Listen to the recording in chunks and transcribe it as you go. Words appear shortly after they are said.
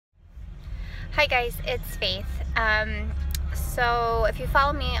Hi guys, it's Faith. So if you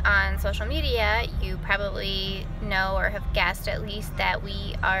follow me on social media, you probably know or have guessed at least that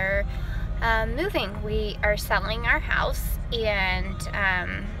we are moving. We are selling our house, and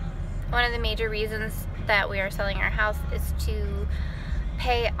one of the major reasons that we are selling our house is to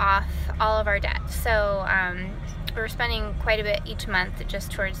pay off all of our debt. So we're spending quite a bit each month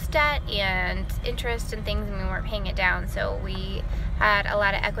just towards debt and interest and things, and we weren't paying it down. So we had a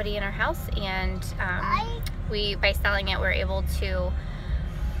lot of equity in our house, and by selling it, we're able to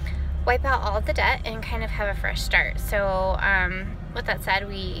wipe out all of the debt and kind of have a fresh start. So with that said,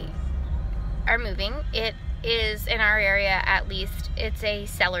 we are moving. It is, in our area at least, it's a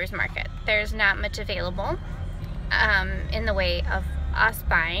seller's market. There's not much available in the way of us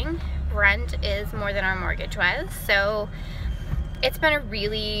buying. Rent is more than our mortgage was, so it's been a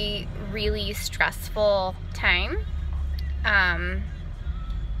really, really stressful time.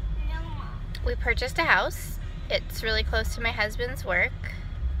 We purchased a house. It's really close to my husband's work.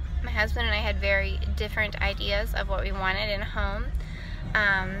 My husband and I had very different ideas of what we wanted in a home,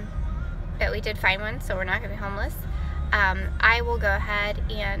 but we did find one, so we're not going to be homeless. I will go ahead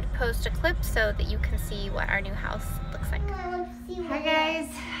and post a clip so that you can see what our new house looks like. Hi guys,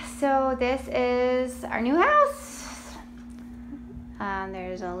 so this is our new house.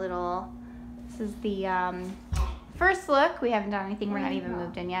 There's a little, this is the first look. We haven't done anything, we're not even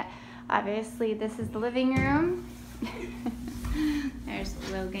moved in yet. Obviously this is the living room. There's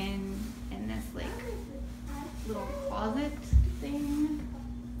Logan in this like little closet thing.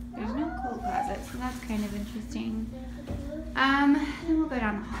 There's no coat closet, so that's kind of interesting. Then we'll go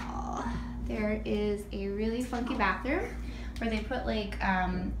down the hall. There is a really funky bathroom where they put like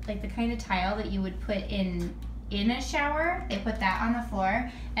the kind of tile that you would put in a shower. They put that on the floor,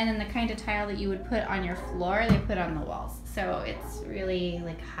 and then the kind of tile that you would put on your floor, they put on the walls. So it's really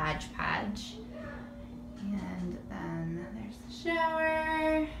like hodgepodge. And then there's the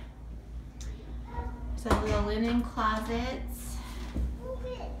shower. There's a little linen closet.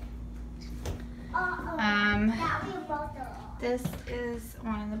 This is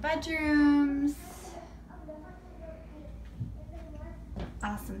one of the bedrooms.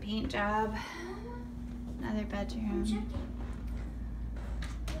 Awesome paint job. Another bedroom.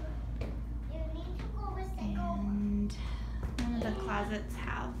 And one of the closets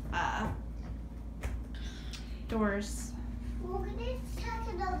have doors.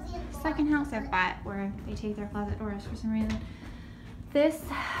 Second house I bought where they take their closet doors for some reason. This,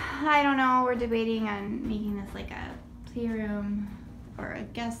 I don't know, we're debating on making this like a playroom or a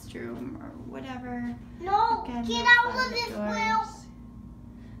guest room or whatever. No, again, get no out of this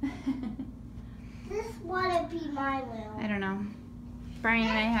room. This wanna be my room. I don't know. Brian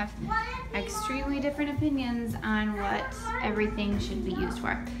and I have extremely different opinions on what everything should be used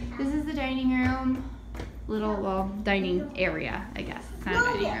for. This is the dining room. Well, dining area, I guess. It's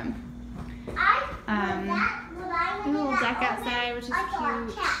not a dining room. A little deck outside, which is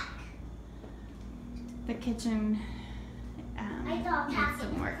cute. The kitchen needs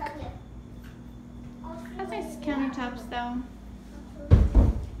some work. Has nice countertops though.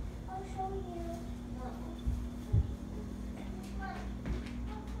 I'll show you.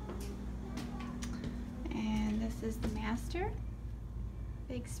 And this is the master.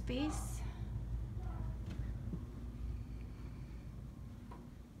 Big space.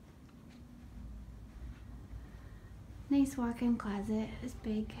 Nice walk-in closet. It's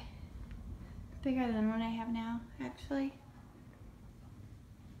big. Bigger than what I have now, actually.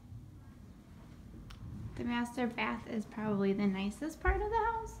 The master bath is probably the nicest part of the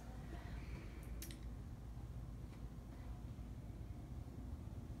house.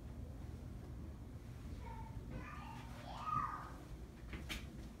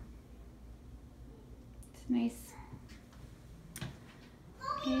 It's nice.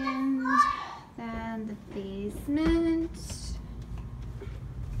 And then the basement.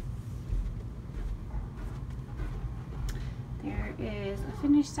 There is a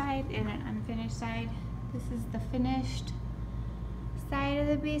finished side and an unfinished side. This is the finished side of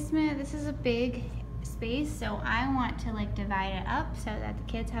the basement. This is a big space, so I want to like divide it up so that the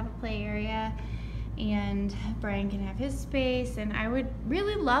kids have a play area and Brian can have his space, and I would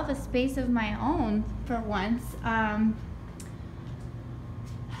really love a space of my own for once.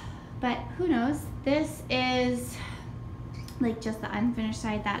 But who knows? This is like just the unfinished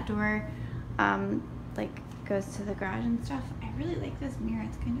side. That door like goes to the garage and stuff. I really like this mirror.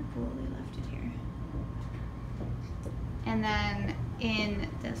 It's kind of cool they left it here. And then in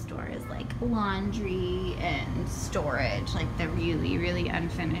this door is like laundry and storage, like the really, really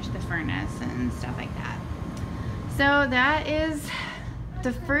unfinished, the furnace and stuff like that. So that is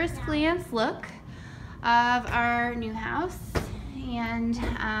the first glance look of our new house, and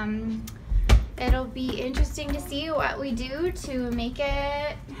it'll be interesting to see what we do to make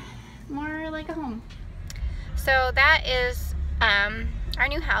it more like a home. So that is our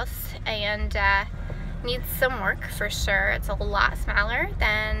new house, and needs some work for sure. It's a lot smaller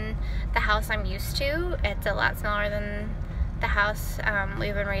than the house I'm used to. It's a lot smaller than the house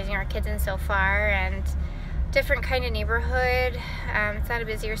we've been raising our kids in so far, and different kind of neighborhood. It's on a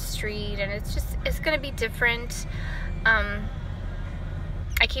busier street, and it's gonna be different. I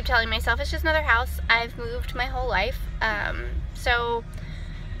keep telling myself it's just another house. I've moved my whole life, so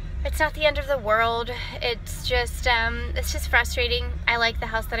it's not the end of the world. It's just frustrating. I like the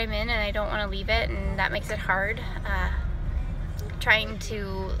house that I'm in, and I don't want to leave it, and that makes it hard. Having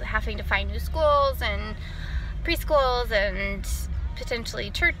to find new schools and preschools and potentially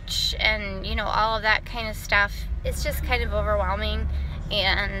church and all of that kind of stuff. It's just kind of overwhelming,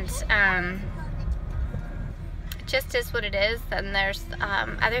 and it just is what it is. Then there's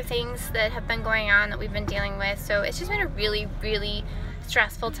other things that have been going on that we've been dealing with, so it's just been a really, really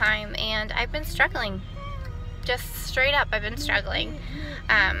stressful time, and I've been struggling. Just straight up, I've been struggling.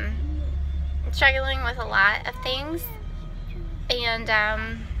 Struggling with a lot of things, and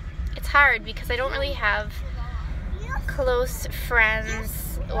it's hard because I don't really have close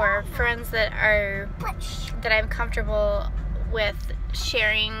friends or friends that I'm comfortable with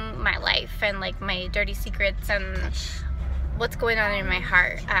sharing my life and like my dirty secrets and what's going on in my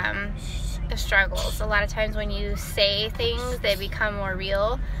heart. The struggles. A lot of times when you say things, they become more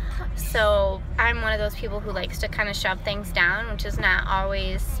real. So I'm one of those people who likes to kind of shove things down, which is not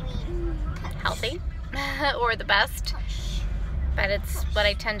always healthy or the best, but it's what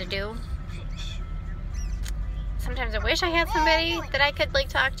I tend to do. Sometimes I wish I had somebody that I could like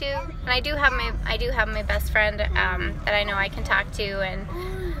talk to, and I do have my best friend that I know I can talk to, and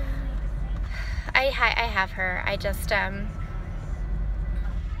I have her. I just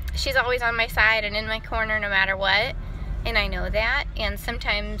she's always on my side and in my corner no matter what, and I know that. And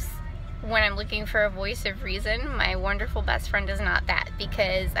sometimes when I'm looking for a voice of reason, my wonderful best friend is not that,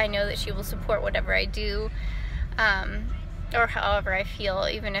 because I know that she will support whatever I do, or however I feel,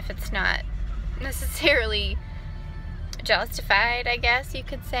 even if it's not necessarily justified, I guess you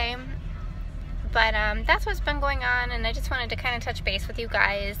could say. But that's what's been going on, and I just wanted to kind of touch base with you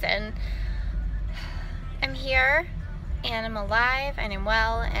guys. And I'm here, and I'm alive, and I'm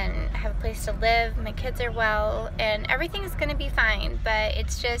well, and I have a place to live. My kids are well, and everything is going to be fine. But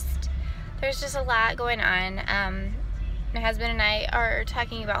it's just, there's just a lot going on. My husband and I are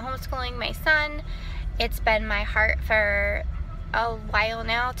talking about homeschooling my son. It's been my heart for a while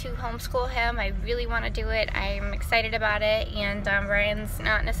now to homeschool him. I really want to do it. I'm excited about it, and Brian's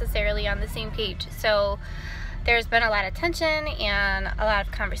not necessarily on the same page. So there's been a lot of tension and a lot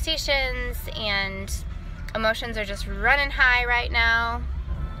of conversations, and emotions are just running high right now,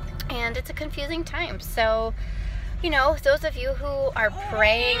 and it's a confusing time. So, those of you who are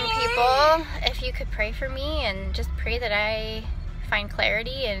praying people, if you could pray for me and just pray that I find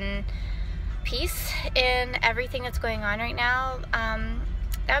clarity and peace in everything that's going on right now,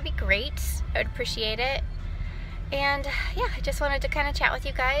 that would be great. I would appreciate it. And yeah, I just wanted to kind of chat with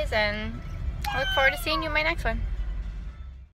you guys, and I look forward to seeing you in my next one.